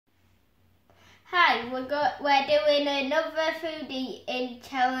Hi, we're doing another food eating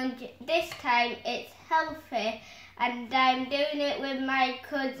challenge. This time it's healthy and I'm doing it with my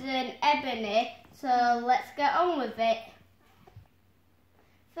cousin Ebony, so let's get on with it.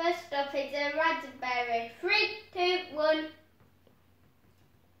 First up is a raspberry. 3, 2, 1.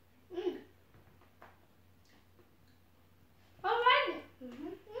 Alright.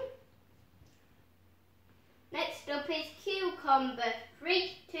 Next up is cucumber.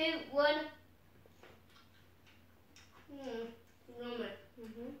 3, 2, 1. Yummy.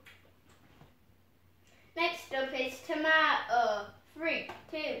 Next up is tomato. 3,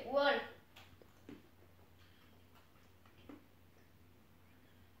 2, 1.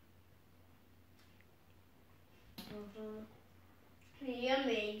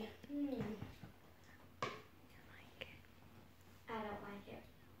 Yummy. I don't like it.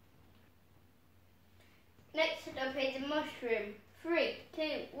 Next up is mushroom. 3, 2,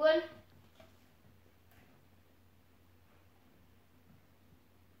 1.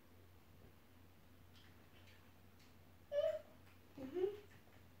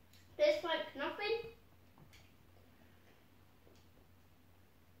 Tastes like nothing.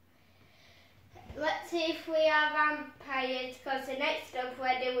 Let's see if we are vampires, because the next up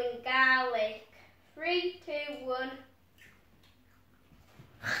we're doing garlic. 3, 2, 1.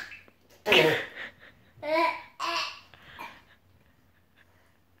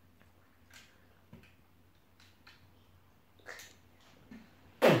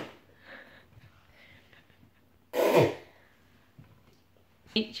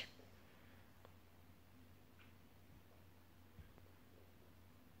 Each.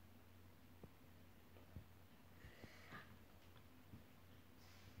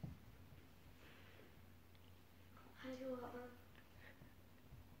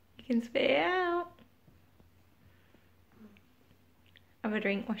 You can spit it out. Have a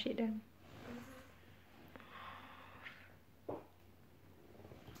drink, wash it down.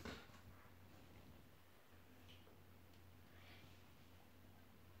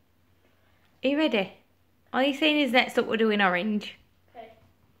 Are you ready? All you're saying is next up we're doing orange. Okay.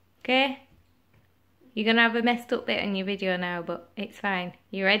 Okay? You're going to have a messed up bit on your video now, but it's fine.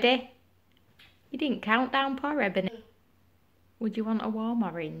 You ready? You didn't count down, poor Ebony. Would you want a warm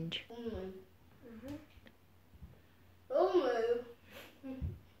orange?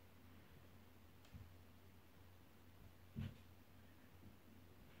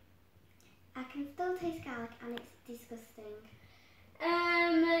 I can still taste garlic and it's disgusting.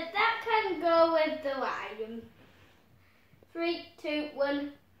 That can go with the lime. 3, 2,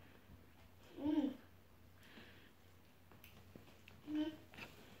 1.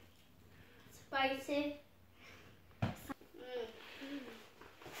 Spicy. I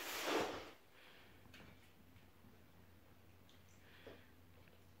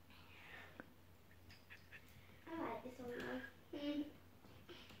like this one though.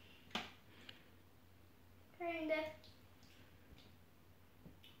 Kinda.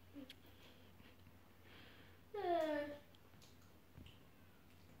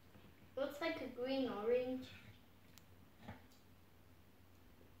 Looks like a green orange.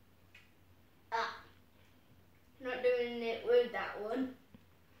 Not doing it with that one.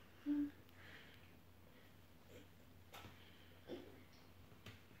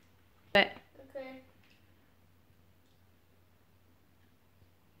 But Okay.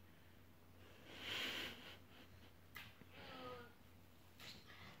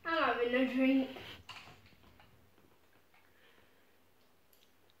 I'm having a drink.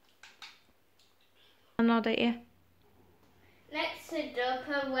 I'll nod at you. Next up,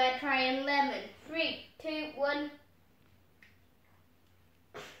 we're trying lemon. 3, 2, 1.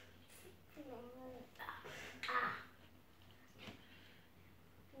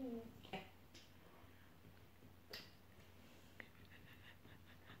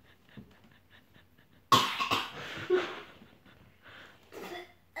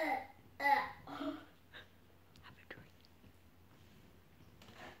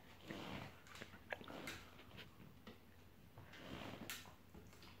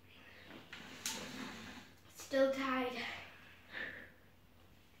 Still tied.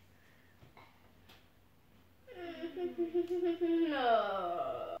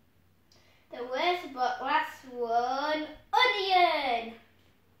 No. The worst but last one, onion.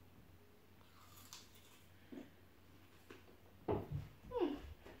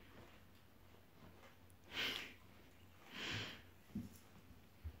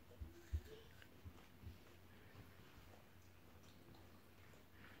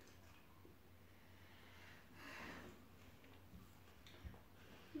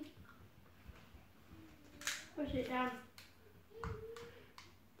 Push it down.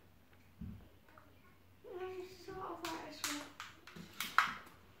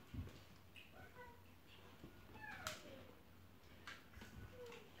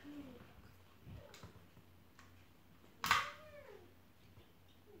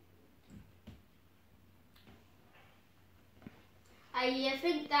 I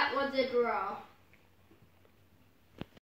think that was a draw.